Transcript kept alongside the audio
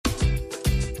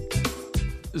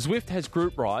Zwift has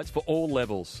group rides for all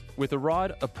levels. With a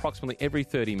ride approximately every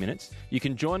 30 minutes, you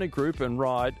can join a group and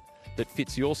ride that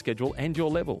fits your schedule and your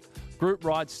level. Group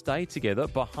rides stay together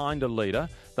behind a leader.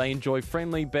 They enjoy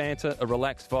friendly banter, a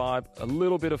relaxed vibe, a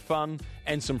little bit of fun,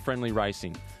 and some friendly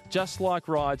racing. Just like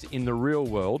rides in the real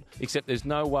world, except there's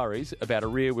no worries about a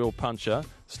rear-wheel puncher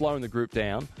slowing the group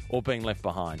down or being left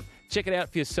behind. Check it out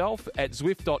for yourself at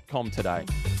Zwift.com today.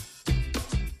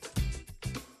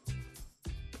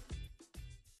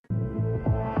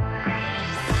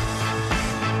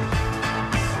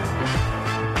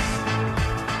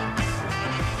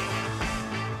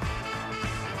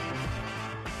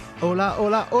 Hola,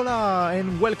 hola, hola,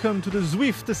 and welcome to the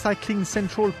Zwift Cycling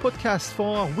Central podcast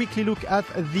for our weekly look at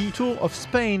the Tour of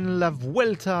Spain, La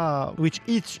Vuelta, which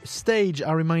each stage,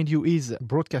 I remind you, is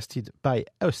broadcasted by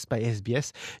us, by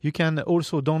SBS. You can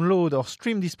also download or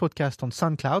stream this podcast on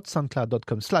SoundCloud,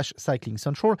 soundcloud.com/Cycling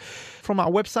Central, from our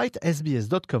website,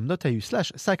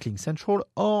 sbs.com.au/Cycling Central,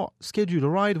 or schedule a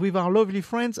ride with our lovely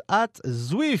friends at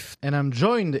Zwift. And I'm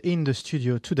joined in the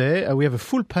studio today. We have a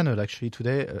full panel actually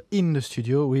today in the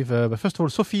studio with first of all,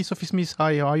 Sophie Smith.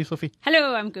 Hi, how are you, Sophie?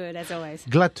 Hello, I'm good, as always.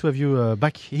 Glad to have you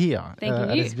back here Thank you.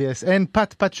 at SBS. And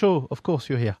Pat Shaw, of course,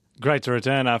 you're here. Great to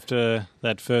return after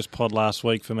that first pod last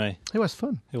week for me. It was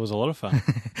fun. It was a lot of fun.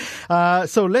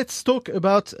 So let's talk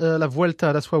about La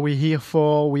Vuelta. That's what we're here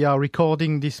for. We are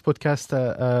recording this podcast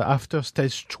after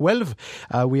stage 12.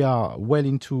 We are well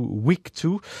into week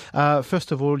 2.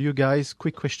 First of all, you guys,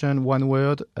 quick question, one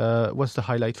word. What's the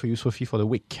highlight for you, Sophie, for the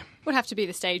week? Would have to be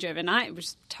the stage overnight, which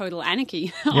is total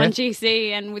anarchy on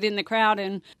GC and within the crowd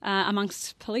and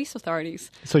amongst police authorities.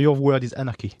 So your word is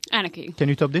anarchy. Anarchy. Can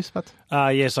you top this, Pat?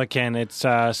 Yes, I can. It's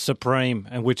supreme,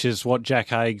 and which is what Jack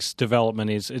Haig's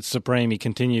development is. It's supreme. He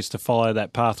continues to follow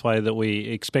that pathway that we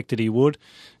expected he would.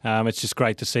 It's just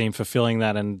great to see him fulfilling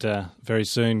that, and very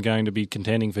soon going to be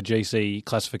contending for GC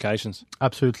classifications.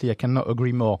 Absolutely, I cannot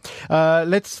agree more.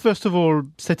 Let's first of all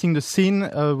setting the scene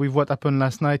with what happened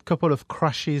last night. Couple of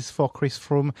crashes for Chris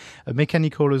Froome,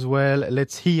 mechanical as well.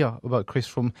 Let's hear about Chris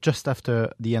Froome just after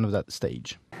the end of that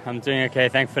stage. I'm doing okay,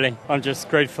 thankfully. I'm just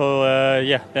grateful,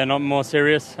 they're not more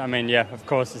serious. I mean, of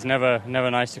course, it's never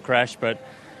nice to crash, but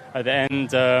at the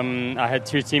end, I had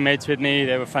 2 teammates with me.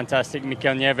 They were fantastic.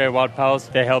 Mikel Nieve, Wout Poels.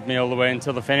 They helped me all the way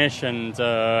until the finish and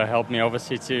helped me,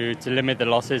 obviously, to limit the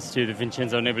losses to the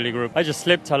Vincenzo Nibali group. I just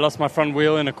slipped. I lost my front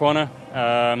wheel in a corner.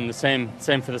 The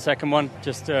same for the second one.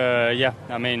 Just,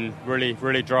 really,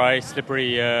 really dry,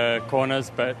 slippery corners,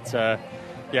 but...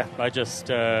 I just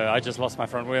lost my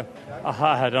front wheel.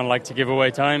 I don't like to give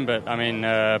away time, but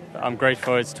I'm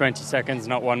grateful it's 20 seconds,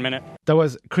 not 1 minute. That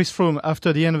was Chris Froome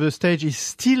after the end of the stage. He's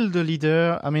still the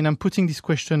leader. I'm putting this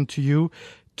question to you.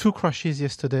 2 crashes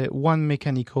yesterday, 1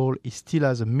 mechanical. He still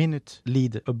has a minute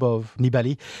lead above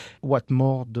Nibali. What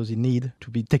more does he need to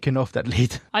be taken off that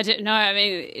lead? I don't know.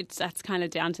 That's kind of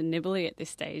down to Nibali at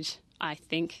this stage, I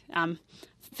think.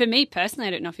 For me personally,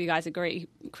 I don't know if you guys agree,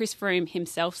 Chris Froome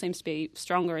himself seems to be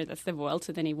stronger at the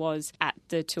Vuelta than he was at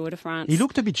the Tour de France. He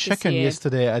looked a bit shaken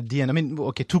yesterday at the end.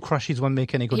 2 crashes, 1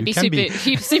 mechanical. He'd be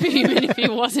superhuman if he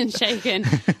wasn't shaken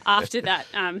after that.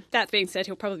 That being said,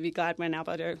 he'll probably be glad when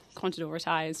Alberto Contador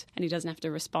retires and he doesn't have to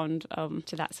respond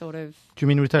to that sort of... Do you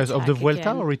mean retires of the Vuelta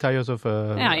again? Or retires of... in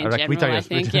general, retires.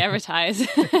 I think. Retires.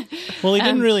 Well, he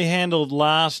didn't really handle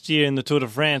last year in the Tour de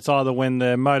France either when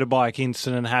the motorbike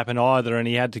incident happened either, and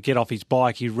he had to get off his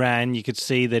bike. He ran. You could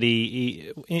see that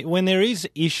he when there is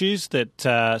issues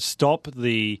that stop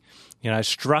the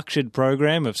structured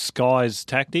program of Sky's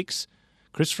tactics,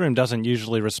 Chris Froome doesn't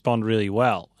usually respond really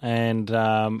well. And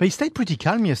but he stayed pretty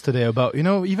calm yesterday about,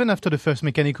 even after the first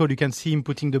mechanical, you can see him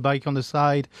putting the bike on the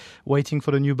side, waiting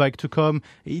for the new bike to come.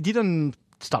 He didn't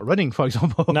start running, for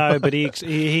example. No, but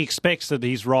he expects that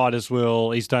his riders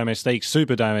his domestiques,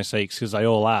 super domestiques, because they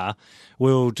all are,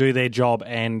 will do their job,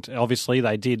 and obviously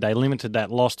they did. They limited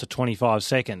that loss to 25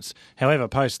 seconds. However,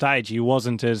 post-stage, he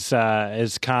wasn't as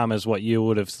calm as what you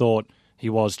would have thought he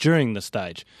was during the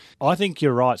stage. I think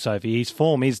you're right, Sophie. His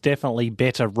form is definitely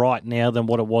better right now than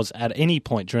what it was at any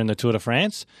point during the Tour de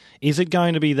France. Is it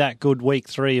going to be that good week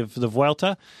 3 of the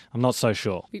Vuelta? I'm not so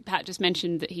sure. Pat just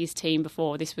mentioned that his team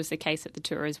before, this was the case at the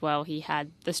Tour as well. He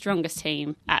had the strongest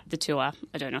team at the Tour.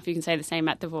 I don't know if you can say the same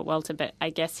at the Vuelta, but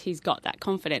I guess he's got that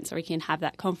confidence, or he can have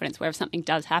that confidence where if something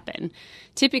does happen,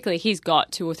 typically he's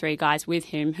got 2 or 3 guys with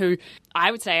him who I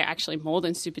would say are actually more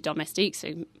than super domestiques.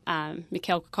 So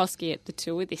Mikel Kokoski at the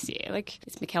Tour this year,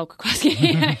 it's Mikel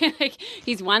Kokoski.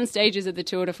 He's won stages of the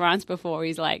Tour de France before.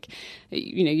 He's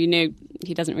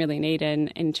he doesn't really need an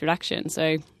introduction,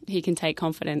 so he can take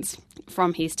confidence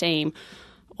from his team.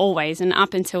 always, and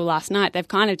up until last night, they've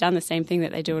kind of done the same thing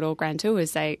that they do at all Grand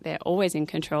Tours. They're always in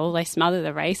control. They smother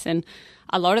the race, and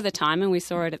a lot of the time, and we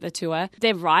saw it at the Tour,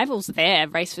 their rivals there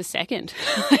race for second.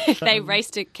 They race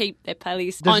to keep their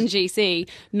place on GC,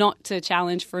 not to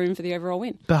challenge Froome for the overall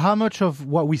win. But how much of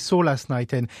what we saw last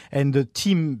night and the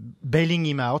team bailing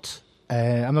him out,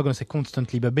 I'm not going to say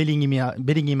constantly, but bailing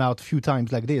him out a few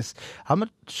times like this, how much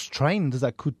strain does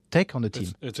that could take on the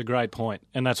team? It's a great point,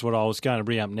 and that's what I was going to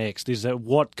bring up next, is that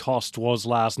what cost was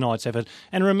last night's effort.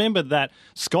 And remember that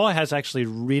Sky has actually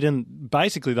ridden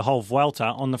basically the whole Vuelta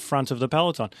on the front of the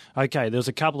peloton. Okay, there was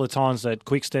a couple of times that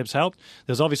Quick Steps helped.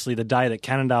 There's obviously the day that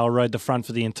Cannondale rode the front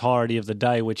for the entirety of the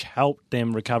day, which helped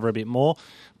them recover a bit more.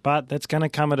 But that's going to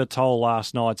come at a toll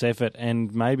last night's effort,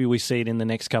 and maybe we see it in the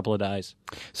next couple of days.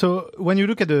 So when you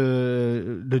look at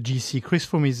the GC, Chris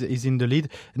Froome is in the lead.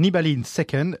 Nibali in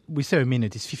second. We say a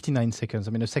minute is 59 seconds.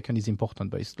 I mean, a second is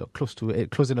important, but it's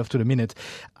close enough to the minute.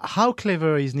 How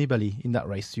clever is Nibali in that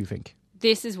race, do you think?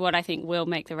 This is what I think will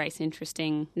make the race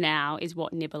interesting now, is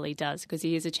what Nibali does, because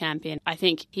he is a champion. I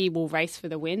think he will race for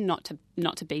the win, not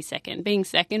to be second. Being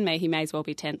second, he may as well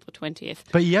be 10th or 20th.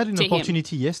 But he had an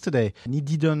opportunity yesterday, and he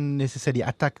didn't necessarily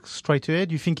attack straight ahead.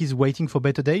 Do you think he's waiting for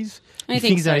better days? I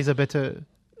think so. There is a better...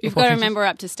 You've got to remember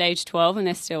up to stage 12, and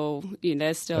there's still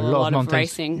a lot of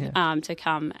racing to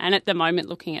come. And at the moment,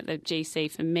 looking at the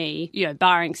GC, for me,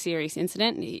 barring serious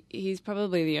incident, he's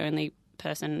probably the only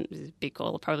person, this is a big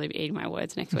call, I'll probably be eating my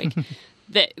words next week,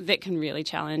 that can really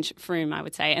challenge Froome, I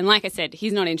would say. And like I said,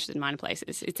 he's not interested in minor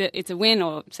places. It's a win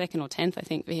or second or 10th, I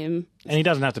think, for him. And he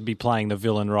doesn't have to be playing the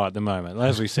villain right at the moment.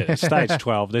 As we said, it's stage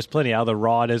 12. There's plenty of other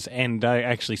riders and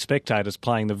actually spectators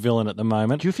playing the villain at the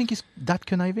moment. Do you think he's that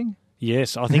conniving?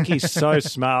 Yes, I think he's so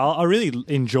smart. I really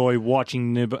enjoy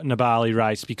watching Nibali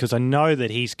race because I know that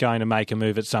he's going to make a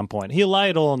move at some point. He'll lay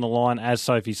it all on the line, as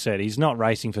Sophie said. He's not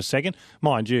racing for second.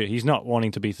 Mind you, he's not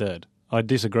wanting to be third. I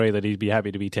disagree that he'd be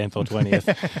happy to be 10th or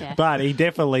 20th. Yeah. But he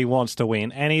definitely wants to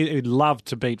win, and he'd love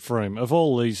to beat Froome. Of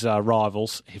all these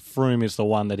rivals, Froome is the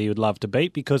one that he would love to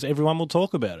beat because everyone will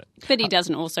talk about it. But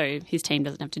his team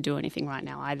doesn't have to do anything right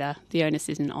now either. The onus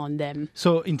isn't on them.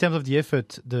 So in terms of the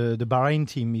effort, the Bahrain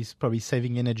team is probably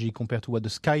saving energy compared to what the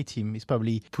Sky team is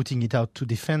probably putting it out to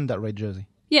defend that red jersey.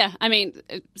 Yeah, I mean,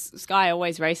 Sky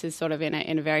always races sort of in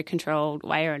a very controlled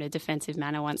way or in a defensive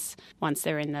manner once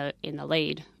they're in the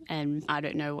lead. And I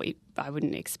don't know, I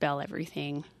wouldn't expel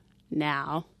everything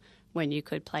now when you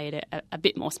could play it a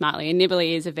bit more smartly. And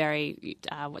Nibali is a very,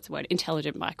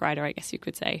 intelligent bike rider, I guess you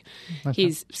could say. Okay.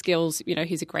 His skills,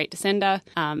 he's a great descender.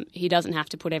 He doesn't have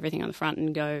to put everything on the front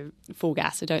and go full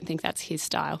gas. I don't think that's his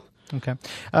style. Okay.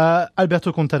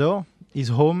 Alberto Contador is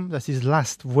home. That's his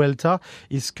last Vuelta.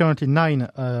 He's currently ninth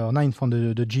on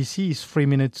the GC. He's 3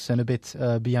 minutes and a bit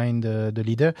behind the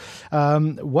leader.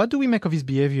 What do we make of his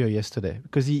behavior yesterday?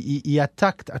 Because he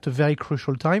attacked at a very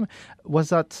crucial time. Was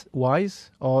that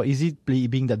wise, or is he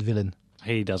being that villain?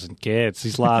 He doesn't care. It's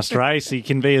his last race. He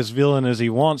can be as villain as he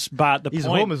wants. But he's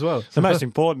home as well. The most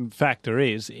important factor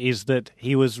is that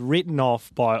he was written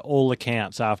off by all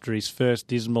accounts after his first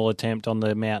dismal attempt on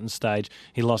the mountain stage.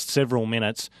 He lost several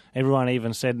minutes. Everyone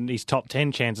even said his top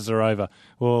 10 chances are over.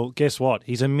 Well, guess what?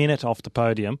 He's a minute off the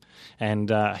podium,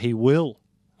 and he will.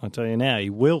 I'll tell you now,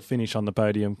 he will finish on the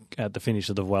podium at the finish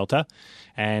of the Vuelta,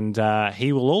 and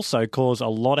he will also cause a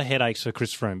lot of headaches for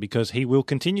Chris Froome because he will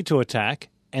continue to attack.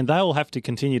 And they will have to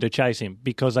continue to chase him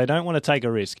because they don't want to take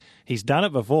a risk. He's done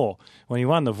it before. When he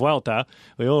won the Vuelta,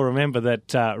 we all remember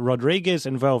that Rodriguez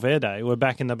and Valverde were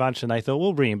back in the bunch and they thought,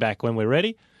 we'll bring him back when we're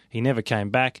ready. He never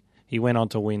came back. He went on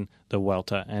to win the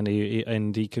Vuelta, and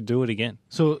he could do it again.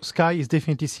 So Sky is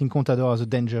definitely seeing Contador as a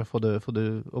danger for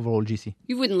the overall GC.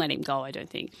 You wouldn't let him go, I don't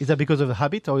think. Is that because of the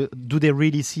habit, or do they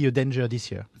really see a danger this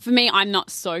year? For me, I'm not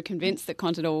so convinced that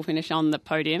Contador will finish on the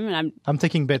podium, and I'm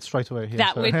taking bets right away here.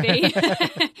 That would be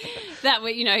that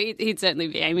would he'd certainly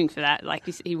be aiming for that. Like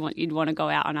you'd want to go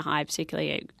out on a high,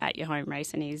 particularly at your home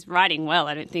race, and he's riding well.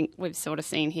 I don't think we've sort of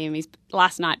seen him.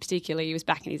 Last night particularly, he was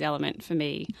back in his element for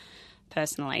me.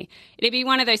 Personally, it'd be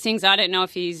one of those things. I don't know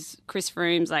if he's Chris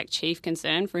Froome's chief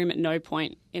concern. Froome at no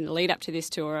point in the lead up to this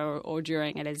tour or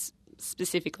during it has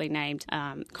specifically named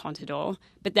Contador.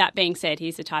 But that being said,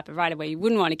 he's the type of rider where you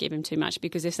wouldn't want to give him too much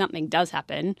because if something does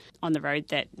happen on the road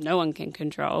that no one can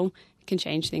control, it can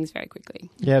change things very quickly.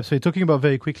 Yeah, so talking about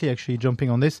very quickly, actually jumping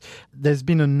on this, there's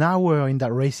been an hour in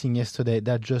that racing yesterday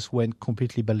that just went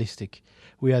completely ballistic.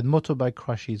 We had motorbike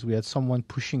crashes, we had someone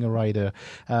pushing a rider,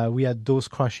 we had those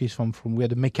crashes we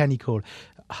had a mechanical.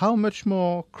 How much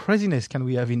more craziness can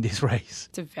we have in this race?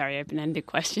 It's a very open-ended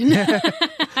question.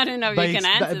 I don't know if you can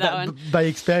answer that one. By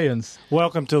experience.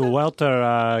 Welcome to the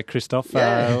Welter, Christophe.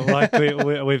 Like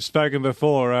we've spoken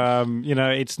before,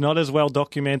 it's not as well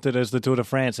documented as the Tour de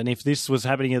France. And if this was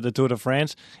happening at the Tour de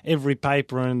France, every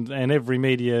paper and every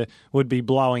media would be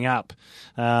blowing up.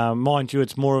 Mind you,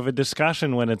 it's more of a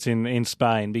discussion when it's in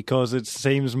Spain because it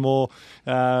seems more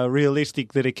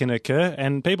realistic that it can occur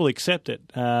and people accept it.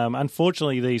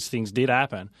 Unfortunately, these things did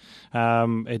happen.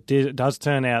 It does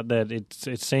turn out that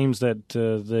it seems that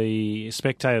the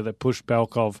spectator that pushed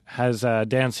Belkov has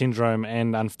Down syndrome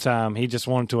and he just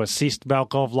wanted to assist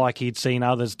Belkov like he'd seen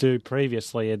others do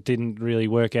previously. It didn't really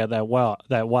work out that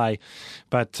way.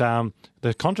 But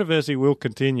the controversy will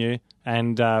continue,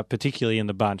 and particularly in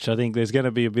the bunch. I think there's going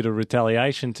to be a bit of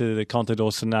retaliation to the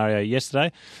Contador scenario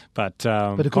yesterday. But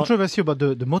the controversy about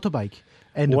the motorbike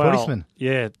and the policeman.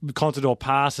 Yeah, Contador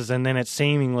passes and then it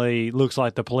seemingly looks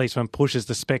like the policeman pushes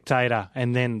the spectator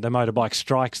and then the motorbike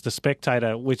strikes the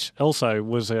spectator, which also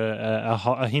was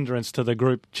a hindrance to the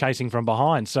group chasing from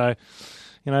behind. So,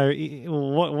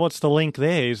 what's the link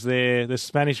there? Is there the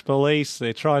Spanish police?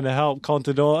 They're trying to help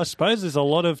Contador. I suppose there's a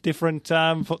lot of different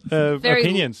very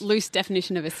opinions. Loose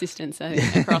definition of assistance, I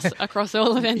think, across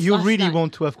all events. You really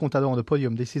want to have Contador on the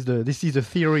podium. This is the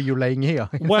theory you're laying here.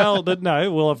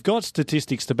 I've got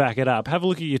statistics to back it up. Have a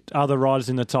look at your other riders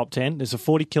in the top 10. There's a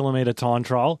 40-kilometre time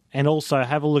trial, and also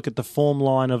have a look at the form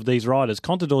line of these riders.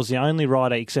 Contador's the only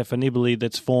rider, except for Nibali,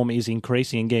 that's form is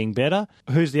increasing and getting better.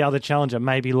 Who's the other challenger?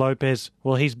 Maybe Lopez.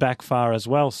 Well, he's back far as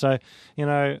well. So,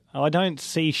 I don't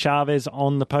see Chavez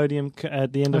on the podium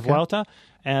at the end of Vuelta.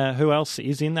 Who else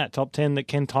is in that top 10 that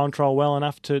can time trial well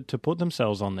enough to put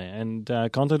themselves on there? And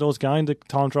Contador's going to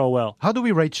time trial well. How do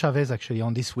we rate Chavez actually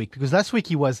on this week? Because last week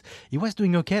he was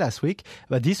doing okay last week,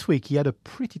 but this week he had a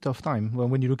pretty tough time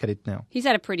when you look at it now. He's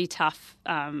had a pretty tough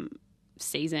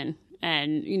season.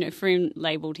 And, Froome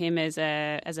labelled him as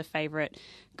a favourite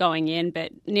going in.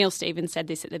 But Neil Stevens said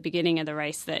this at the beginning of the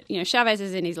race that, Chavez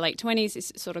is in his late 20s.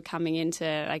 He's sort of coming into,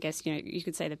 I guess, you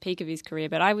could say the peak of his career.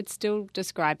 But I would still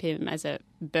describe him as a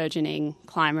burgeoning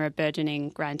climber, a burgeoning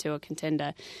Grand Tour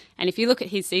contender. And if you look at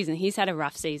his season, he's had a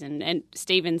rough season. And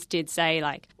Stevens did say,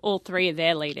 all three of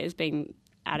their leaders, being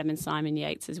Adam and Simon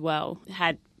Yates as well,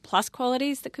 had plus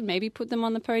qualities that could maybe put them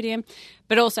on the podium,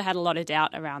 but also had a lot of doubt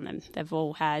around them. They've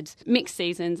all had mixed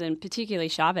seasons, and particularly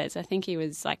Chavez. I think he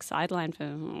was sidelined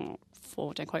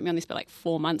for, don't quote me on this, but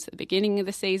 4 months at the beginning of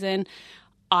the season.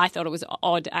 I thought it was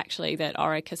odd, actually, that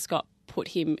Orica Scott put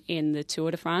him in the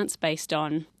Tour de France based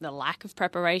on the lack of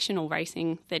preparation or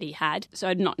racing that he had. So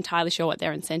I'm not entirely sure what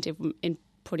their incentive in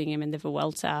putting him in the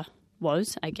Vuelta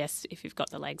was. I guess if you've got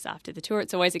the legs after the Tour,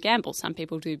 it's always a gamble. Some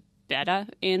people do better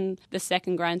in the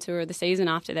second Grand Tour of the season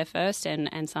after their first,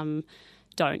 and some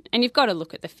don't. And you've got to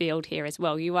look at the field here as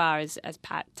well. You are, as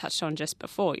Pat touched on just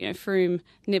before, Froome,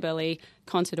 Nibali,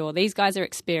 Contador, these guys are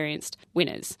experienced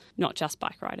winners, not just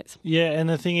bike riders. Yeah, and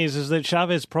the thing is that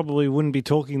Chavez probably wouldn't be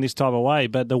talking this type of way,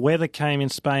 but the weather came in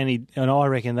Spain, and I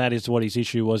reckon that is what his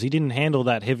issue was. He didn't handle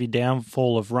that heavy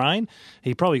downfall of rain.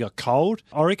 He probably got cold.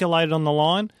 Orica laid it on the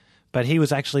line, but he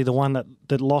was actually the one that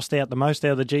lost out the most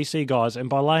out of the GC guys. And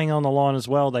by laying on the line as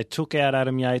well, they took out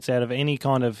Adam Yates out of any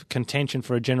kind of contention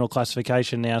for a general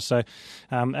classification now. So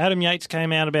Adam Yates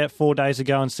came out about 4 days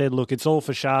ago and said, look, it's all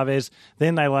for Chavez.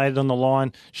 Then they laid it on the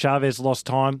line. Chavez lost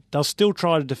time. They'll still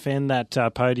try to defend that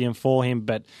podium for him.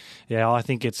 But, yeah, I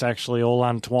think it's actually all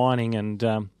untwining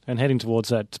and heading towards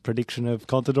that prediction of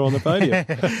Contador on the podium.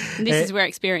 This is where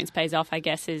experience pays off, I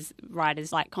guess, is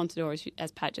riders like Contador,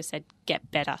 as Pat just said,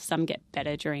 get better. Some get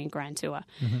better during a Grand Tour.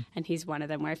 Mm-hmm. And he's one of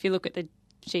them, where if you look at the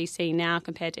GC now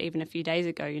compared to even a few days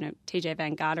ago, TJ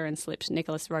Van Garderen slipped,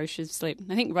 Nicolas Roche has slipped.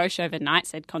 I think Roche overnight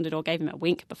said Contador gave him a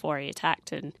wink before he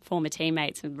attacked, and former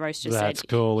teammates, and Roche just said... That's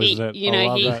cool, isn't it?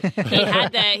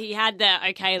 He had the,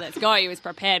 okay, let's go. He was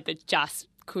prepared, but just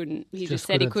couldn't. He just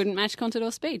said he couldn't match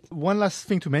Contador's speed. One last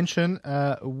thing to mention,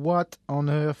 what on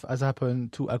earth has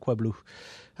happened to Aqua Blue?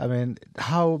 I mean,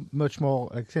 how much more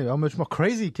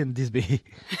crazy can this be?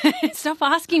 Stop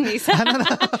asking me.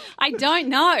 I don't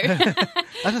know.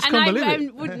 I just can't believe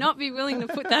it. I would not be willing to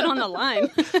put that on the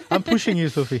line. I'm pushing you,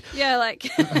 Sophie. Yeah,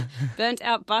 burnt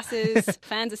out buses,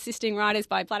 fans assisting riders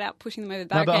by flat out pushing them over the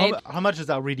barricade. But how much does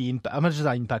that really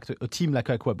impact a team like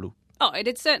Aqua Blue? Oh,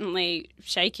 it'd certainly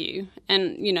shake you.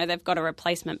 And, they've got a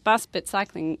replacement bus, but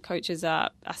cycling coaches are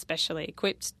specially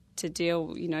equipped to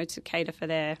deal, to cater for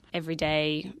their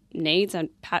everyday needs. And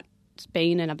Pat's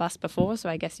been in a bus before, so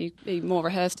I guess you'd be more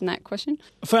rehearsed in that question.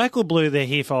 For Aqua Blue, they're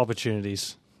here for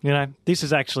opportunities. This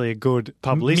is actually a good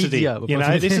publicity.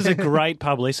 This is a great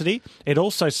publicity. It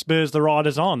also spurs the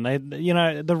riders on.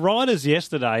 The riders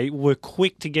yesterday were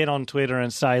quick to get on Twitter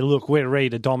and say, look, we're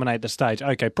ready to dominate the stage.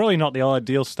 Okay, probably not the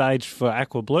ideal stage for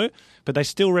Aqua Blue, but they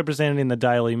still represented in the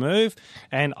daily move.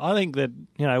 And I think that,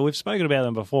 we've spoken about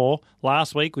them before.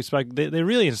 Last week we spoke, they're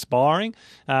really inspiring.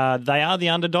 They are the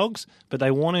underdogs, but they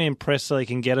want to impress so they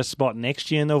can get a spot next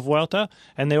year in the Vuelta.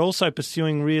 And they're also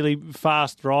pursuing really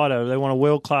fast rider. They want a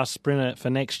world-class sprinter for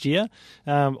next year.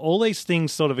 All these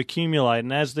things sort of accumulate,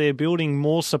 and as they're building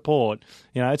more support,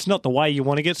 it's not the way you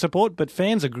want to get support, but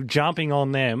fans are jumping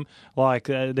on them like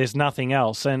there's nothing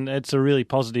else. And it's a really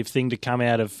positive thing to come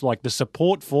out of like the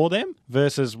support for them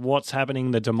versus what's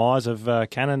happening, the demise of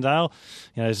Cannondale.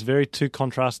 There's very two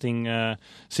contrasting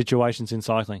situations in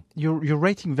cycling. You're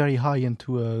rating very high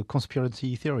into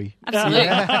conspiracy theory. Absolutely.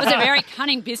 It was a very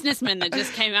cunning businessman that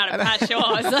just came out of Pat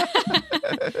Shaw.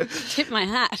 Tip my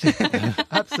hat.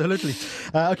 Absolutely.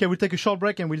 Okay, we'll take a short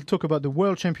break and we'll talk about the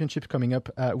World Championship coming up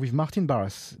with Martin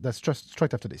Barras. That's just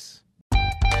straight after this.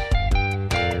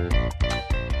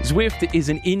 Zwift is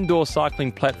an indoor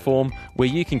cycling platform where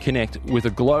you can connect with a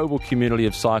global community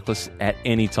of cyclists at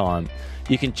any time.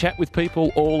 You can chat with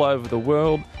people all over the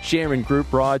world, share in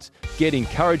group rides, get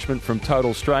encouragement from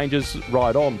total strangers,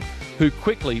 ride on, who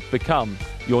quickly become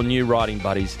your new riding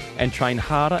buddies and train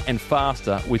harder and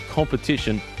faster with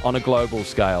competition on a global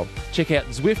scale. Check out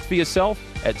Zwift for yourself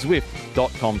at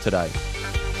Zwift.com today.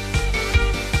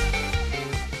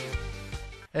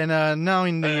 And now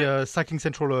in the Cycling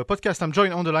Central podcast, I'm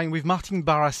joined on the line with Martin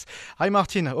Barras. Hi,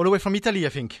 Martin, all the way from Italy, I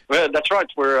think. Well, that's right.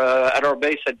 We're at our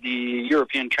base at the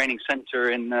European Training Centre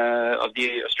of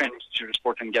the Australian Institute of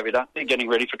Sport in Gavida, getting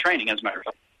ready for training, as a matter of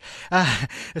fact.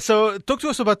 So talk to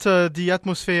us about the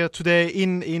atmosphere today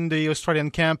in the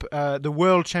Australian camp. The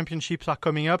World Championships are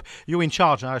coming up. You're in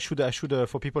charge. I should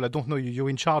for people that don't know you, you're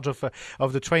in charge of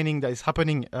the training that is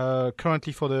happening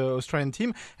currently for the Australian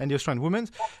team and the Australian women.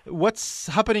 What's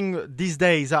happening these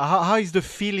days? How is the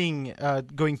feeling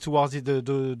going towards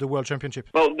the World Championship?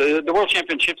 Well, the World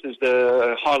Championships is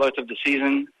the highlight of the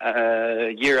season,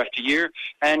 year after year,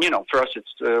 and for us,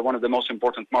 it's one of the most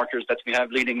important markers that we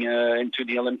have leading into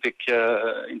the Olympics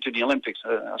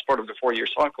as part of the 4-year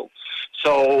cycle.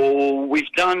 So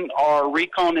we've done our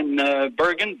recon in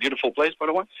Bergen, beautiful place, by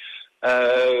the way,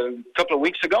 a couple of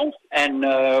weeks ago, and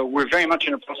we're very much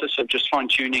in the process of just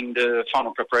fine-tuning the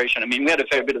final preparation. I mean, we had a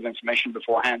fair bit of information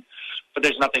beforehand, but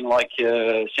there's nothing like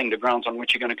seeing the grounds on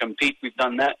which you're going to compete. We've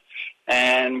done that,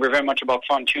 and we're very much about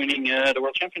fine-tuning the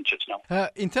World Championships now.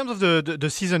 In terms of the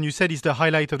season, you said it's the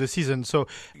highlight of the season. So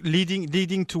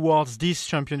leading towards this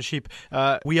championship,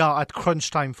 we are at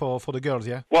crunch time for the girls,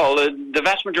 yeah? Well, the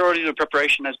vast majority of the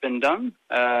preparation has been done.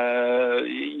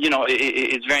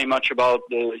 It's very much about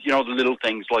the little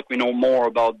things. Like we know more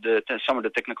about some of the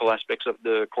technical aspects of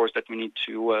the course that we need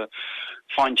to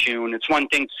fine-tune. It's one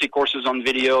thing to see courses on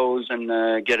videos and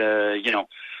get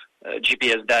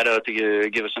GPS data to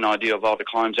give us an idea of how the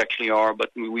climbs actually are,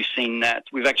 but we've seen that.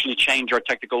 We've actually changed our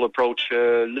tactical approach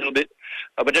a little bit,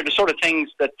 but they're the sort of things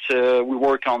that we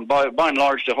work on. By and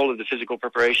large, the whole of the physical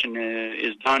preparation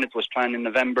is done. It was planned in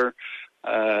November.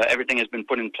 Everything has been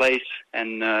put in place,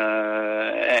 and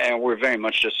we're very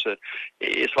much just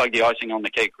it's like the icing on the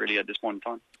cake, really, at this point in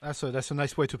time. That's a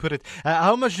nice way to put it.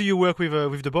 How much do you work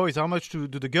with the boys? How much do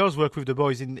the girls work with the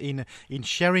boys in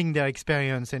sharing their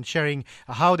experience and sharing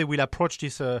how they will approach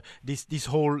this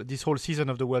whole season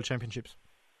of the World Championships?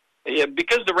 Yeah,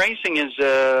 because the racing is,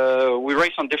 we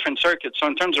race on different circuits. So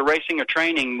in terms of racing or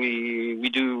training, we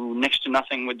do next to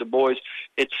nothing with the boys.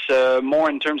 It's more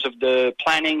in terms of the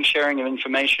planning, sharing of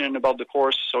information about the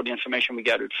course. So the information we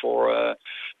gathered for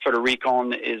the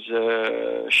recon is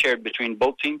shared between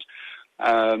both teams.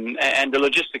 And the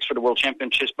logistics for the World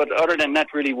Championships. But other than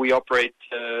that, really, we operate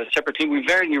separately. We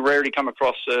very rarely come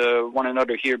across one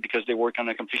another here because they work on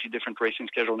a completely different racing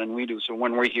schedule than we do. So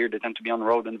when we're here, they tend to be on the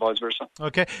road and vice versa.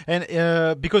 Okay, and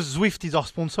because Zwift is our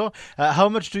sponsor, how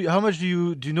much do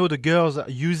you know the girls are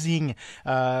using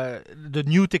the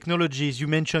new technologies? You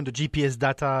mentioned the GPS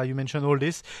data. You mentioned all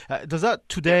this. Does that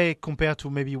today compare to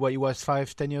maybe what it was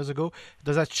 5-10 years ago?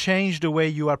 Does that change the way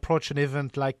you approach an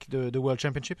event like the World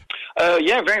Championship?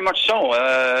 Yeah, very much so.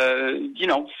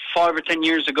 5 or 10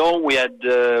 years ago, we had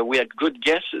good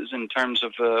guesses in terms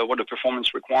of what the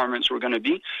performance requirements were going to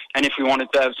be, and if we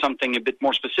wanted to have something a bit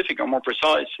more specific or more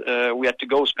precise, we had to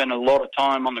go spend a lot of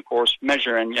time on the course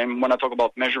measure. And when I talk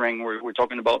about measuring, we're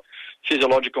talking about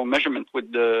physiological measurement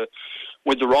with the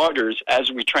with the riders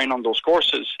as we train on those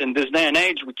courses. In this day and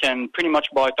age, we can pretty much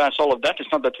bypass all of that.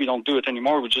 It's not that we don't do it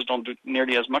anymore, we just don't do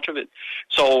nearly as much of it.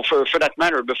 So for that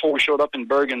matter, before we showed up in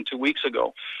Bergen 2 weeks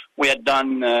ago, we had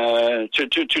done, to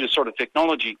the sort of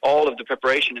technology, all of the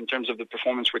preparation in terms of the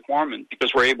performance requirement,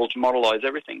 because we're able to modelize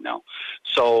everything now.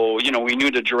 So, we knew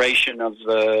the duration of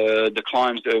the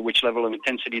climbs, which level of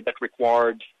intensity that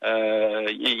required,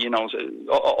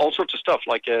 all sorts of stuff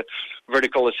like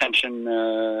vertical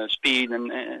ascension speed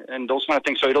and those kind of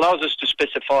things. So it allows us to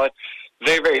specify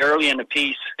very, very early in a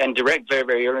piece and direct very,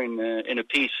 very early in a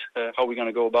piece how we're going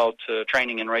to go about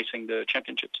training and racing the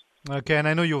championships. Okay, and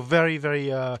I know you're very,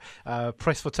 very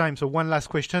pressed for time. So one last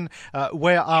question: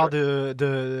 where are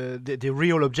the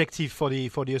real objective for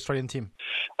the Australian team?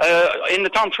 In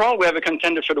the town trial, we have a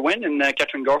contender for the win in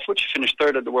Katrin Garfoot. She finished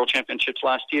third at the World Championships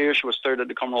last year. She was third at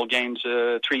the Commonwealth Games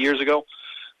 3 years ago.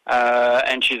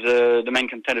 And she's the main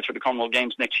contender for the Commonwealth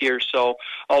Games next year. So,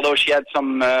 although she had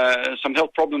some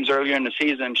health problems earlier in the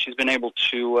season, she's been able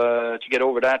to get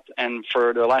over that. And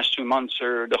for the last 2 months,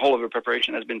 the whole of her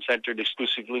preparation has been centered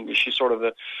exclusively. She sort of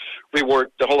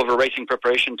reworked the whole of her racing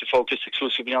preparation to focus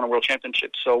exclusively on the World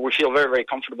Championships. So we feel very, very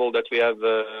comfortable that we have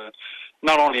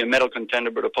not only a medal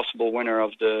contender but a possible winner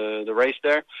of the race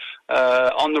there.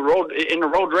 On the road, in the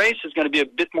road race, it's going to be a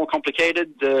bit more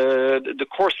complicated. The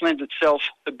course lends itself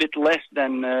a bit less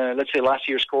than let's say last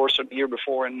year's course or the year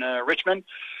before in Richmond.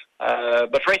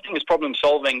 But racing is problem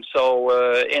solving.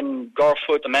 So in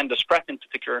Garfoot, Amanda Spratt in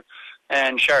particular,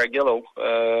 and Shara Gillow,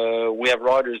 we have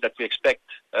riders that we expect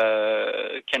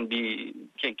can be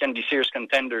serious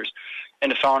contenders in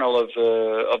the final of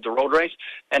the road race.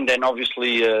 And then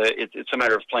obviously it's a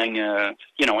matter of playing.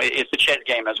 It's a chess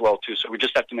game as well too. So we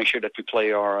just have to make sure that we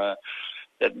play our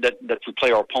that we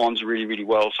play our pawns really, really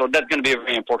well. So that's going to be a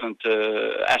very important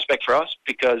aspect for us,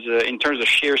 because in terms of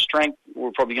sheer strength,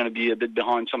 we're probably going to be a bit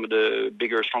behind some of the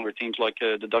bigger, stronger teams like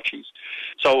the Dutchies.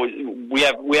 So we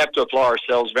have to apply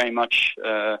ourselves very much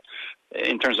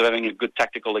in terms of having a good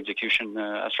tactical execution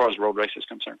as far as road race is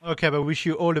concerned. Okay, but wish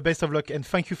you all the best of luck, and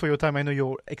thank you for your time. I know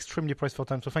you're extremely pressed for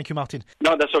time, so thank you, Martin.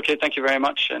 No, that's okay. Thank you very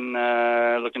much, and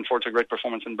looking forward to a great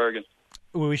performance in Bergen.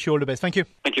 We wish you all the best. Thank you.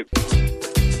 Thank you.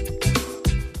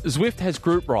 Zwift has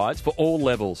group rides for all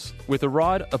levels. With a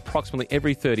ride approximately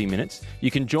every 30 minutes,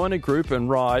 you can join a group and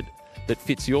ride that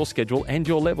fits your schedule and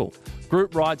your level.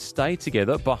 Group rides stay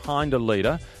together behind a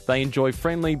leader. They enjoy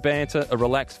friendly banter, a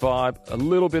relaxed vibe, a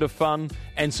little bit of fun,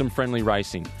 and some friendly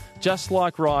racing. Just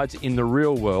like rides in the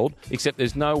real world, except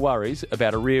there's no worries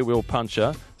about a rear wheel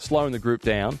puncher slowing the group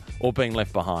down or being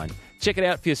left behind. Check it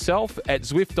out for yourself at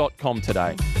Zwift.com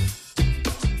today.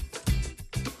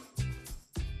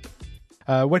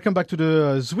 Welcome back to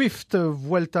the Zwift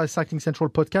Vuelta Cycling Central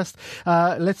podcast.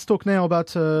 Let's talk now about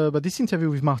this interview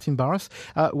with Martin Barras.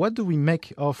 What do we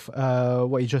make of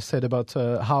what you just said about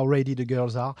how ready the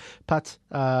girls are? Pat,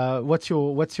 what's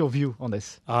your view on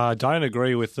this? I don't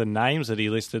agree with the names that he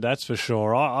listed, that's for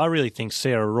sure. I really think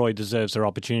Sarah Roy deserves her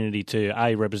opportunity to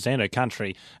A, represent her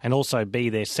country, and also be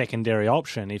their secondary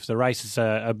option. If the race is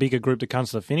a bigger group that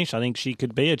comes to the finish, I think she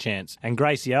could be a chance. And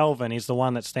Gracie Alvin is the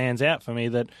one that stands out for me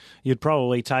that you'd probably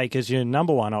take as your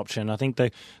number one option. I think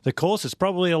the course is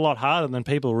probably a lot harder than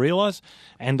people realise,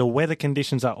 and the weather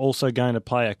conditions are also going to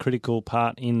play a critical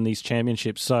part in these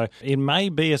championships. So it may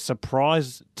be a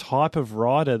surprise type of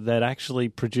rider that actually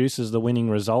produces the winning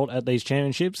result at these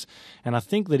championships, and I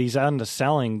think that he's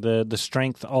underselling the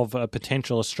strength of a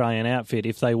potential Australian outfit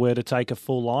if they were to take a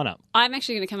full lineup. I'm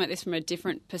actually going to come at this from a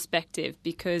different perspective,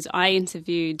 because I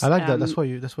interviewed... I like that. That's what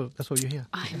you hear.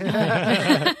 I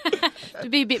know. To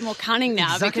be a bit more cunning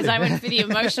now, exactly. Because I went for the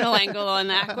emotional angle on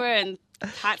Aqua, and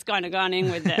Pat's kind of gone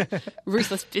in with the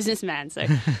ruthless businessman. So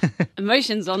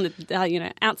emotions on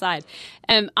the outside.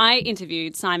 I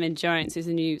interviewed Simon Jones, who's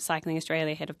the new Cycling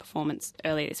Australia head of performance,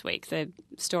 earlier this week. The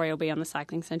story will be on the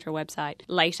Cycling Central website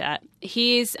later.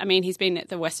 He's been at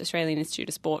the West Australian Institute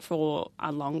of Sport for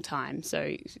a long time, so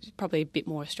he's probably a bit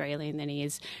more Australian than he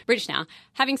is British now.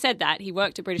 Having said that, he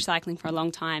worked at British Cycling for a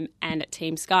long time and at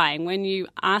Team Sky. And when you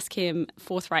ask him a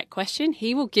forthright question,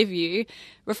 he will give you,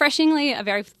 refreshingly, a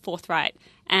very forthright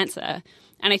answer.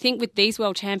 And I think with these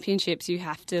World Championships, you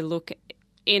have to look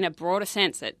in a broader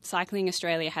sense that Cycling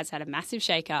Australia has had a massive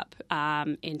shake-up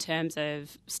in terms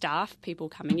of staff, people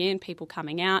coming in, people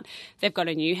coming out. They've got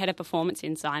a new head of performance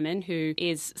in Simon, who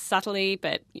is subtly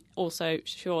but also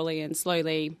surely and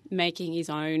slowly making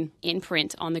his own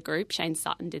imprint on the group. Shane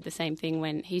Sutton did the same thing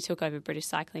when he took over British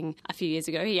Cycling a few years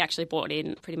ago. He actually brought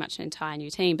in pretty much an entire new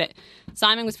team. But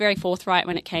Simon was very forthright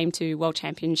when it came to World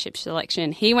Championship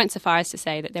selection. He went so far as to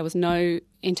say that there was no,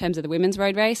 in terms of the women's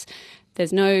road race,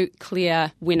 there's no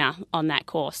clear winner on that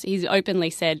course. He's openly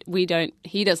said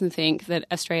he doesn't think that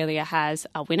Australia has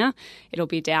a winner. It'll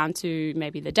be down to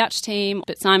maybe the Dutch team.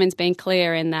 But Simon's been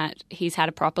clear in that he's had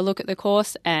a proper look at the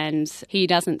course and he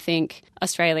doesn't think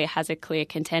Australia has a clear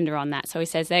contender on that. So he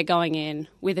says they're going in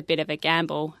with a bit of a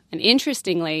gamble. And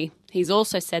interestingly, he's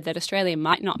also said that Australia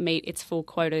might not meet its full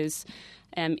quotas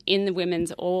in the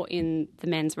women's or in the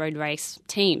men's road race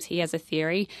teams. He has a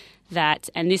theory that,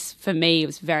 and this for me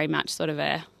was very much sort of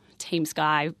a Team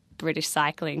Sky, British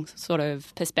cycling sort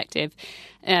of perspective,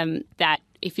 that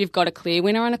if you've got a clear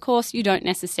winner on a course, you don't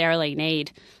necessarily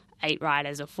need 8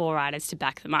 riders or 4 riders to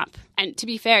back them up. And to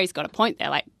be fair, he's got a point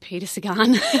there. Like Peter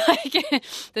Sagan,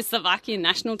 the Slovakian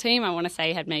national team, I want to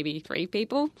say had maybe 3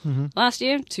 people last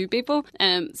year, 2 people.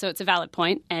 So it's a valid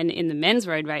point. And in the men's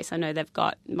road race, I know they've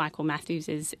got Michael Matthews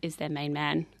is their main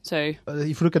man. So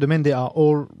if you look at the men, they are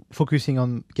all focusing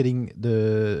on getting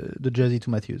the jersey to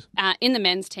Matthews. In the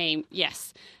men's team,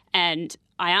 yes. And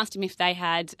I asked him if they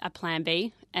had a plan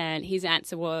B, and his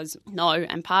answer was no,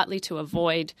 and partly to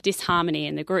avoid disharmony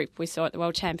in the group. We saw at the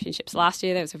World Championships last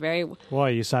year, there was a very... Why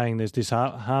are you saying there's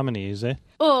disharmony, is there?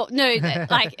 Oh, no,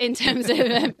 like in terms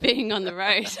of being on the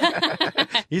road.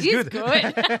 He's good.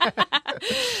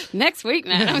 Next week,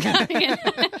 man, I'm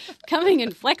coming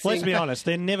and flexing. Let's be honest,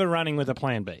 they're never running with a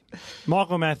plan B.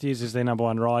 Michael Matthews is their number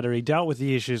 1 rider. He dealt with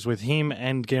the issues with him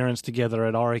and Gerrans together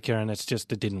at Orica, and it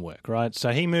didn't work, right?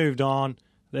 So he moved on.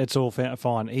 That's all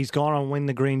fine. He's gone on win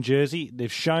the green jersey.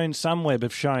 They've shown, Sunweb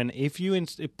have shown, if you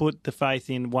put the faith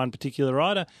in one particular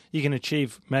rider, you can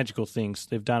achieve magical things.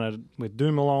 They've done it with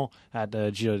Dumoulin at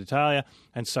Giro d'Italia,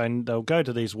 and so they'll go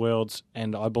to these worlds,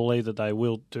 and I believe that they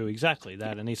will do exactly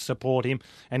that, and support him.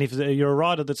 And if you're a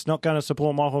rider that's not going to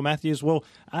support Michael Matthews, well,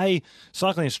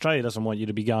 Cycling Australia doesn't want you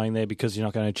to be going there because you're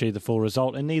not going to achieve the full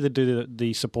result, and neither do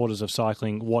the supporters of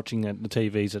cycling watching the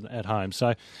TVs at home.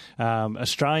 So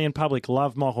Australian public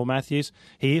love Michael Matthews.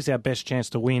 He is our best chance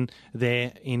to win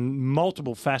there in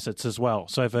multiple facets as well.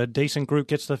 So if a decent group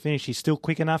gets to the finish, he's still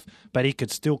quick enough, but he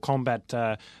could still combat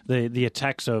the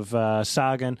attacks of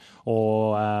Sagan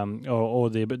or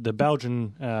the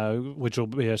Belgian, which will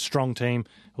be a strong team,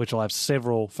 which will have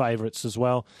several favourites as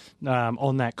well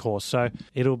on that course. So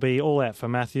it'll be all out for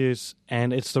Matthews,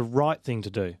 and it's the right thing to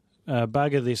do.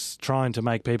 Bugger this trying to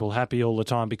make people happy all the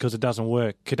time because it doesn't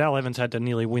work. Cadel Evans had to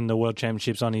nearly win the World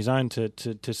Championships on his own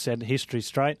to set history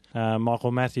straight.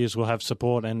 Michael Matthews will have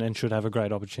support and should have a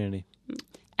great opportunity.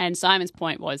 And Simon's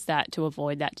point was that to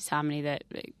avoid that disharmony that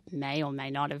may or may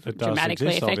not have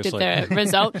dramatically affected the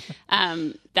result,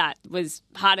 that was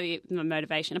part of the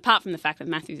motivation. Apart from the fact that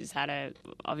Matthews has had a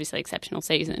obviously exceptional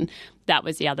season, that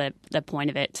was the point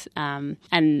of it.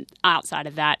 And outside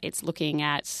of that, it's looking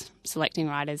at selecting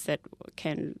riders that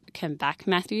can back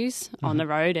Matthews on the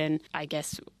road, and I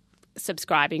guess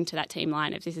subscribing to that team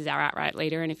line if this is our outright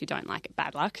leader, and if you don't like it,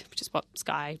 bad luck, which is what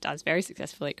Sky does very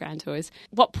successfully at Grand Tours.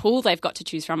 What pool they've got to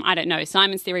choose from, I don't know.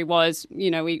 Simon's theory was, we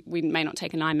may not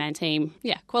take a 9-man team.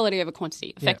 Yeah, quality over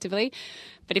quantity, effectively. Yeah.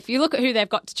 But if you look at who they've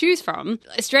got to choose from,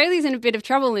 Australia's in a bit of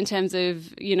trouble in terms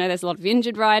of, there's a lot of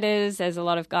injured riders, there's a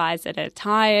lot of guys that are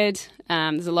tired,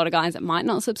 there's a lot of guys that might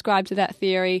not subscribe to that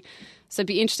theory. So I'd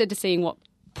be interested to seeing what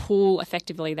pool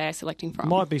effectively they're selecting from.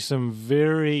 Might be some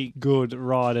very good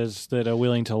riders that are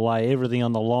willing to lay everything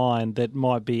on the line that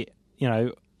might be,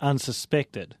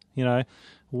 unsuspected.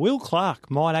 Will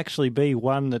Clark might actually be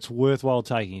one that's worthwhile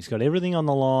taking. He's got everything on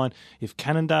the line. If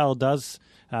Cannondale does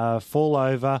fall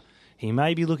over, he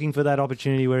may be looking for that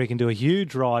opportunity where he can do a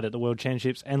huge ride at the World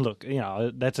Championships. And look,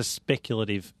 that's a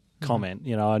speculative comment.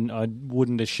 I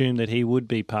wouldn't assume that he would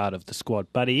be part of the squad,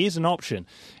 but he is an option,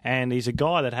 and he's a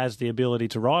guy that has the ability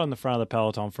to ride on the front of the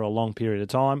peloton for a long period of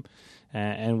time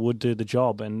and would do the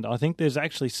job. And I think there's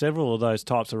actually several of those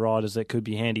types of riders that could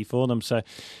be handy for them. So,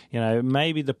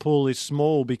 maybe the pool is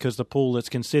small because the pool that's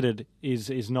considered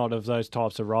is not of those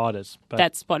types of riders. But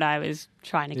that's what I was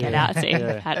trying to get out.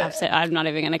 I'm not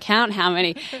even going to count how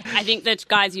many. I think that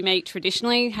guys you may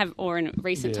traditionally have, or in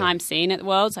recent times seen at the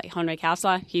Worlds, like Henrik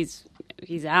Hausler, he's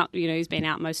out. He's been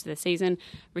out most of the season.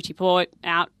 Richie Porte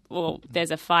out. Well,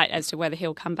 there's a fight as to whether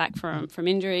he'll come back from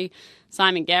injury.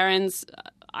 Simon Gerrans,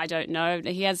 I don't know.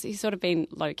 He's sort of been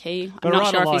low key. I'm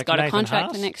not sure if he's got a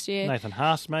contract for next year. Nathan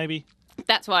Haas, maybe.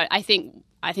 That's why I think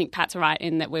Pat's right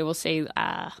in that we will see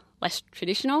less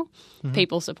traditional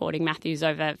people supporting Matthews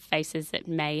over faces that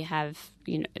may have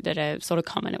that are sort of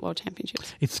common at World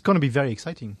Championships. It's going to be very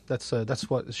exciting. That's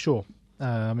what sure.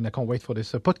 I can't wait for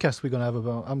this podcast we're going to have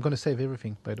about. I'm going to save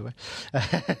everything, by the way,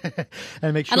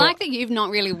 and make sure. I like that you've not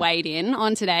really weighed in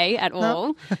on today at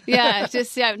all. Yeah,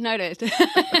 just I've noticed.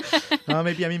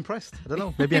 Maybe I'm impressed. I don't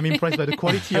know. Maybe I'm impressed by the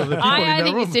quality of the people in the room. I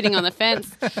think you're sitting on the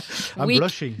fence. I'm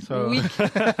blushing. So you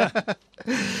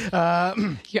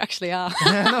actually are.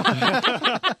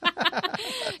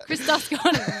 Christoph's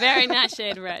got a very nice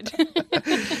shade of red.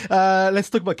 Let's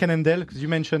talk about Cannondale, because you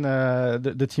mentioned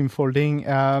the team folding.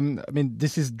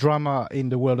 This is drama in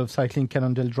the world of cycling.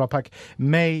 Cannondale Drapac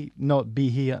may not be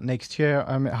here next year.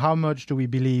 How much do we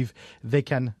believe they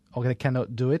can or they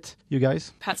cannot do it, you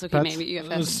guys? Pat's looking at me, but you go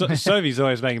first. Sophie's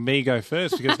always making me go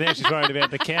first because now she's worried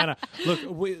about the counter. Look,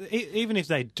 even if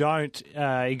they don't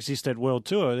exist at World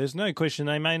Tour, there's no question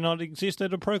they may not exist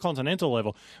at a Pro Continental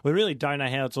level. We really don't know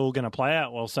how it's all going to play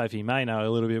out. Well, Sophie may know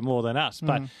a little bit more than us,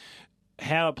 but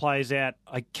how it plays out,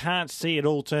 I can't see it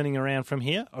all turning around from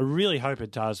here. I really hope it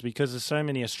does, because there's so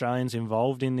many Australians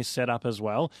involved in this setup as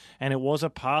well. And it was a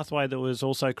pathway that was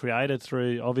also created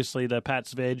through, obviously, the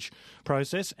Pat's Veg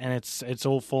process, and it's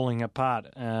all falling apart.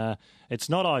 It's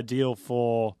not ideal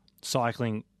for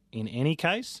cycling in any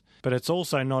case, but it's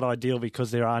also not ideal because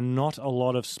there are not a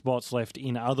lot of spots left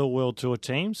in other World Tour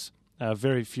teams,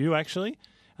 very few actually.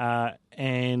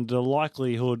 And the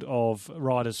likelihood of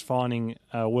riders finding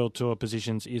World Tour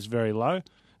positions is very low,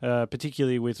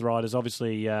 particularly with riders,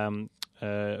 obviously,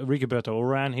 Rigoberto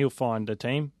Urán, he'll find a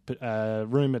team,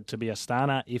 rumoured to be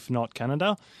Astana, if not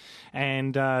Cannondale.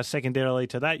 And secondarily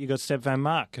to that, you've got Seb Van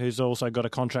Mark, who's also got a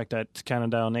contract at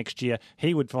Cannondale next year.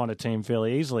 He would find a team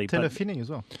fairly easily. Taylor Phinney as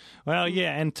well. Well,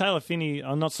 yeah, and Taylor Phinney,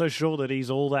 I'm not so sure that he's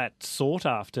all that sought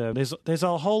after. There's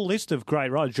a whole list of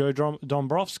great riders. Joe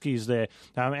Dombrowski's there.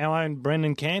 Our own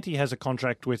Brendan Canty has a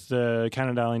contract with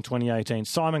Cannondale in 2018.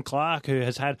 Simon Clark, who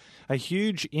has had a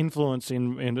huge influence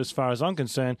in as far as I'm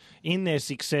concerned, in their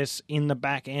success in the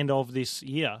back end of this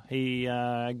year. He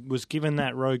was given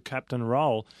that road captain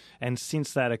role, and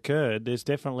since that occurred, there's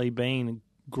definitely been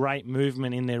great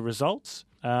movement in their results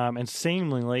and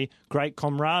seemingly great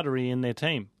camaraderie in their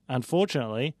team.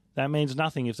 Unfortunately, that means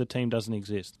nothing if the team doesn't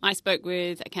exist. I spoke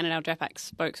with a Cannondale Drapac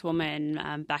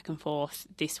spokeswoman back and forth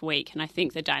this week, and I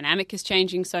think the dynamic is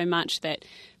changing so much that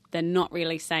they're not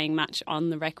really saying much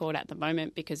on the record at the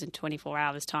moment, because in 24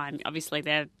 hours' time, obviously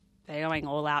they're going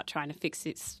all out trying to fix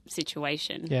this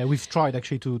situation. Yeah, we've tried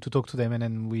actually to talk to them, and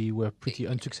then we were pretty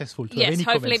unsuccessful to have any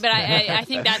hopefully, comments. But I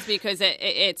think that's because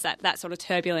it's that sort of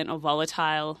turbulent or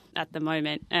volatile at the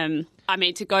moment.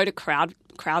 To go to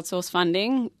crowdsource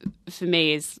funding, for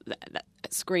me, that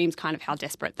screams kind of how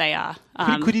desperate they are.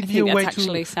 Could it be a way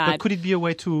to? But could it be a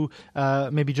way to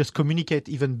maybe just communicate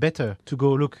even better? To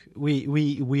go, look,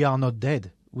 we are not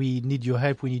dead. We need your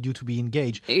help. We need you to be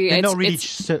engaged. They're not really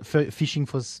fishing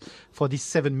for this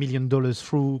 $7 million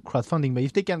through crowdfunding. But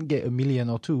if they can get $1 million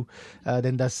or $2 million,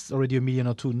 then that's already $1 million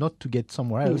or $2 million, not to get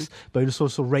somewhere else, but it's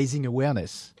also raising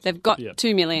awareness. They've got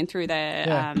 $2 million through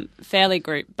their Fairleigh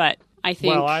group, but I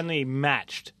think only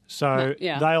matched. So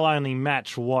they'll only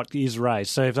match what is raised.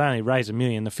 So if they only raise $1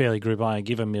 million, the Fairleigh group only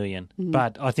give $1 million. Mm-hmm.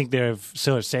 But I think they've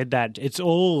sort of said that it's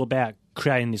all about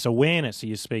creating this awareness that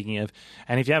you're speaking of.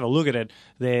 And if you have a look at it,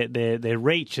 their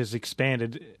reach has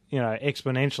expanded,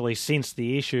 exponentially since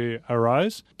the issue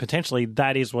arose. Potentially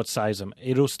that is what saves them.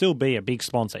 It'll still be a big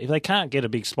sponsor. If they can't get a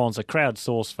big sponsor,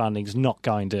 crowdsource funding is not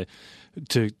going to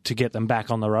get them back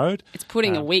on the road. It's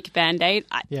putting a weak Band-Aid.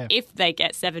 If they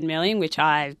get $7 million, which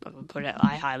I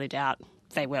highly doubt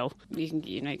they will. You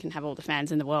can have all the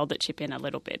fans in the world that chip in a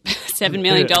little bit. $7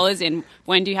 million in,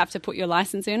 when do you have to put your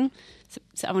license in?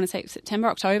 So I want to say September,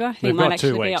 October. I think it might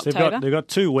actually be October. They've got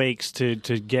 2 weeks to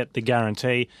get the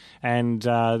guarantee, and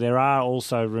there are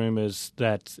also rumours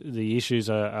that the issues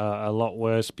are a lot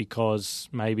worse because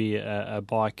maybe a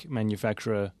bike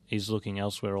manufacturer is looking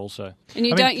elsewhere also. And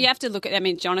you have to look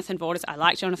at, Jonathan Vaughters. I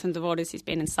like Jonathan Vaughters. He's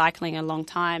been in cycling a long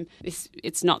time.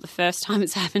 It's not the first time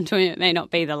it's happened to him. It may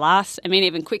not be the last.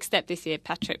 Even Quick-Step this year,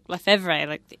 Patrick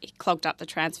Lefevre, he clogged up the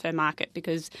transfer market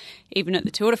because even at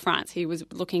the Tour de France, he was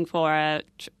looking for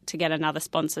to get another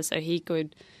sponsor so he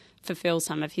could fulfill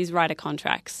some of his rider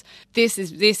contracts. This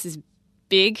is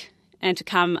big, and to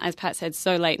come, as Pat said,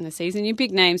 so late in the season, your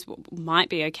big names might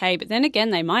be okay, but then again,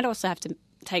 they might also have to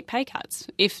take pay cuts.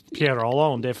 Pierre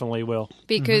Rolland definitely will.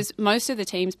 Because most of the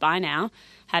teams by now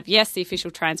have, the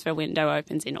official transfer window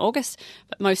opens in August,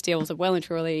 but most deals are well and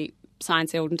truly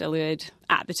signed, sealed and delivered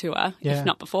at the Tour, if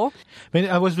not before.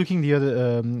 I was looking the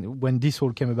other when this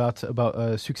all came about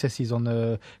successes on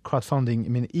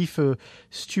crowdfunding. If a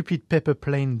stupid paper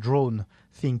plane drone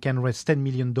thing can raise $10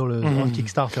 million on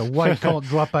Kickstarter, why can't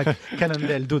Drapac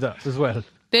Cannondale do that as well?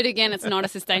 But again, it's not a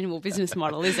sustainable business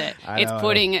model, is it? I It's know.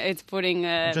 putting a Just being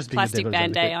a plastic devil's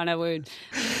Band-Aid advocate. on a wound.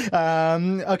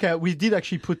 Okay, we did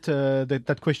actually put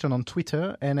that question on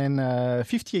Twitter, and then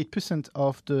 58%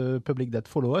 of the public that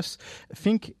follow us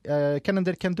think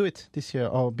Cannondale can do it this year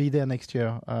or be there next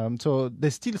year. So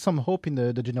there's still some hope in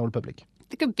the general public.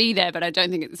 It could be there, but I don't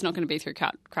think it's not going to be through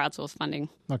crowdsourced funding.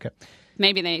 Okay.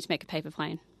 Maybe they need to make a paper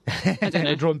plane. I don't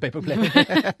know. A drone paper plane.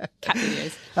 Cat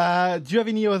videos. Do you have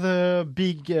any other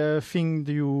big thing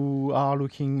that you are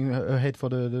looking ahead for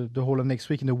the whole of next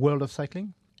week in the world of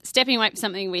cycling? Stepping away from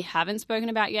something we haven't spoken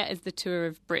about yet is the Tour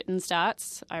of Britain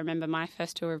starts. I remember my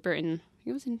first Tour of Britain, I think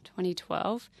it was in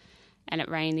 2012, and it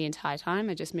rained the entire time.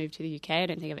 I just moved to the UK. I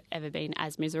don't think I've ever been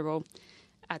as miserable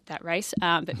at that race.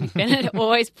 But Mick Bennett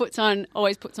always puts on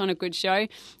a good show. And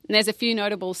there's a few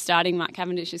notable starting. Mark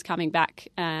Cavendish is coming back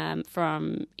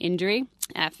from injury.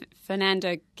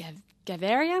 Fernando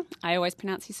Gaviria, I always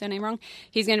pronounce his surname wrong.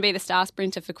 He's going to be the star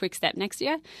sprinter for Quick Step next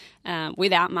year,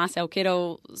 without Marcel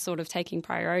Kittel sort of taking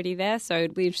priority there. So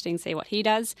it'll be interesting to see what he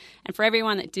does. And for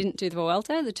everyone that didn't do the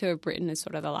Vuelta, the Tour of Britain is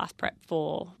sort of the last prep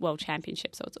for World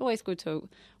Championship. So it's always good to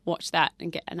watch that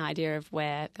and get an idea of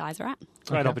where guys are at.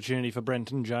 Great opportunity for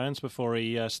Brenton Jones before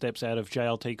he steps out of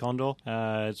JLT Condor.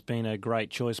 It's been a great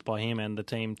choice by him and the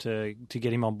team to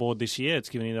get him on board this year. It's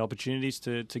given him the opportunities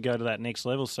to go to that next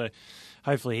level. So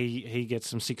hopefully he gets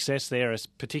some success there,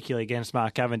 particularly against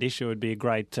Mark Cavendish. It would be a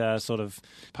great sort of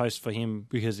post for him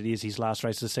because it is his last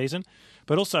race of the season.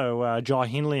 But also Jai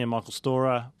Hindley and Michael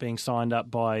Storer being signed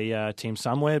up by Team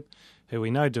Sunweb, who we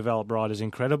know develop riders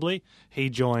incredibly. He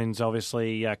joins,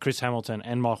 obviously, Chris Hamilton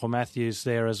and Michael Matthews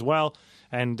there as well,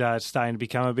 and it's starting to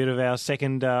become a bit of our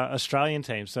second Australian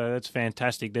team. So that's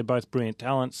fantastic. They're both brilliant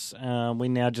talents. We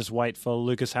now just wait for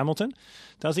Lucas Hamilton.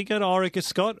 Does he go to Orica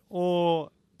Scott, or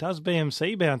does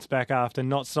BMC bounce back after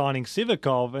not signing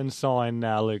Sivakov and sign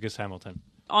Lucas Hamilton?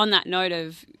 On that note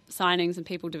of signings and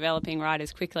people developing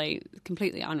riders quickly,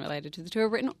 completely unrelated to the Tour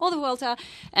of Britain or the Vuelta,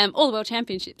 or the World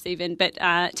Championships even, but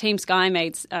Team Sky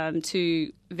made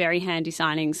two very handy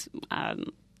signings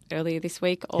earlier this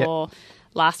week or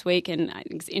last week, and I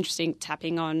think it's interesting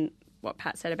tapping on what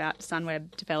Pat said about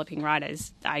Sunweb developing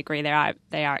riders. I agree,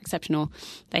 they are exceptional.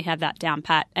 They have that down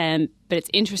pat. But it's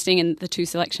interesting in the two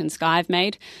selections Sky have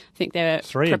made. I think there were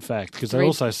three, in fact, because they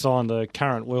also signed the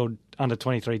current World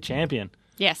Under-23 champion.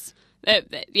 Yes.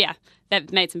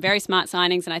 They've made some very smart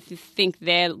signings, and I think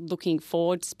they're looking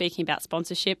forward. Speaking about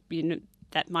sponsorship,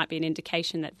 that might be an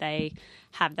indication that they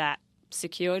have that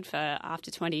secured for after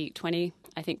 2020.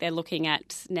 I think they're looking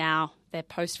at now their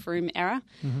post-Froome era,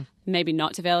 maybe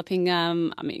not developing.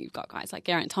 You've got guys like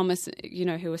Geraint Thomas,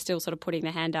 who are still sort of putting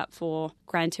their hand up for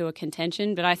Grand Tour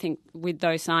contention. But I think with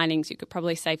those signings, you could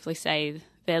probably safely say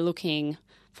they're looking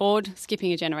forward,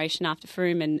 skipping a generation after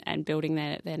Froome and building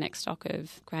their next stock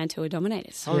of Grand Tour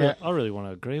dominators. I really want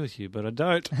to agree with you, but I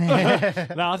don't.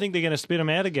 No, I think they're going to spit them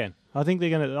out again. I think they're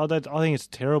going to. I think it's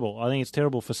terrible. I think it's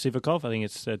terrible for Sivakov. I think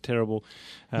it's terrible.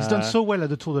 He's done so well at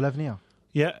the Tour de l'Avenir.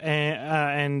 Yeah,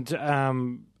 and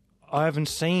I haven't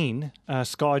seen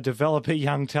Sky develop a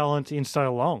young talent in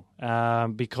so long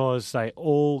because they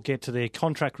all get to their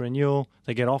contract renewal.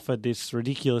 They get offered this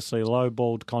ridiculously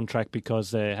low-balled contract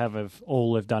because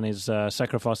all they've done is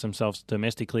sacrifice themselves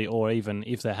domestically, or even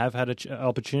if they have had an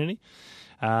opportunity.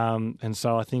 And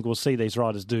so I think we'll see these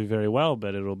riders do very well,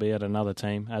 but it'll be at another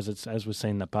team as we've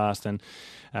seen in the past. And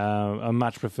I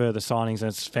much prefer the signings, and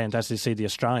it's fantastic to see the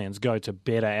Australians go to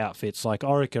better outfits. Like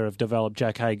Orica have developed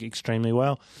Jack Haig extremely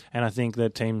well, and I think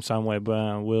that Team Sunweb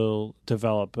will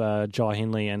develop Jai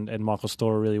Hindley and Michael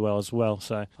Storer really well as well.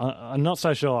 So I'm not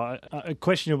so sure. A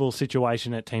questionable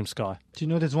situation at Team Sky. Do you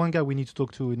know there's one guy we need to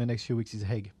talk to in the next few weeks is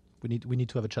Haig. We need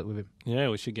to have a chat with him. Yeah,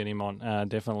 we should get him on,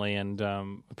 definitely, and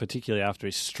particularly after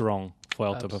his strong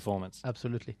Vuelta performance.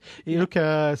 Absolutely. Hey, look,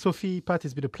 Sophie, Pat,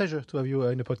 it's been a pleasure to have you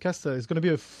in the podcast. It's going to be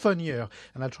a fun year,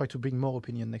 and I'll try to bring more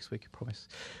opinion next week, I promise.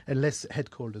 And less head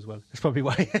cold as well. That's probably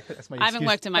why. That's my excuse. I haven't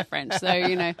worked on my French, so,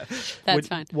 that's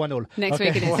fine. 1-1. Next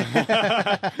week it is.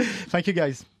 Thank you,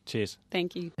 guys. Cheers.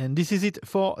 Thank you. And this is it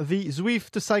for the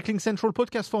Zwift Cycling Central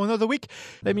podcast for another week.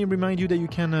 Let me remind you that you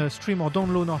can stream or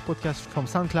download our podcast from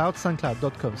SoundCloud,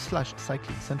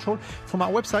 soundcloud.com/cyclingcentral, from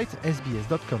our website,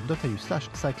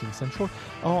 sbs.com.au/cyclingcentral,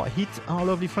 or hit our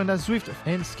lovely friend at Zwift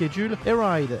and schedule a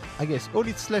ride. I guess all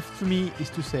it's left for me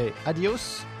is to say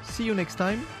adios, see you next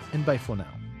time, and bye for now.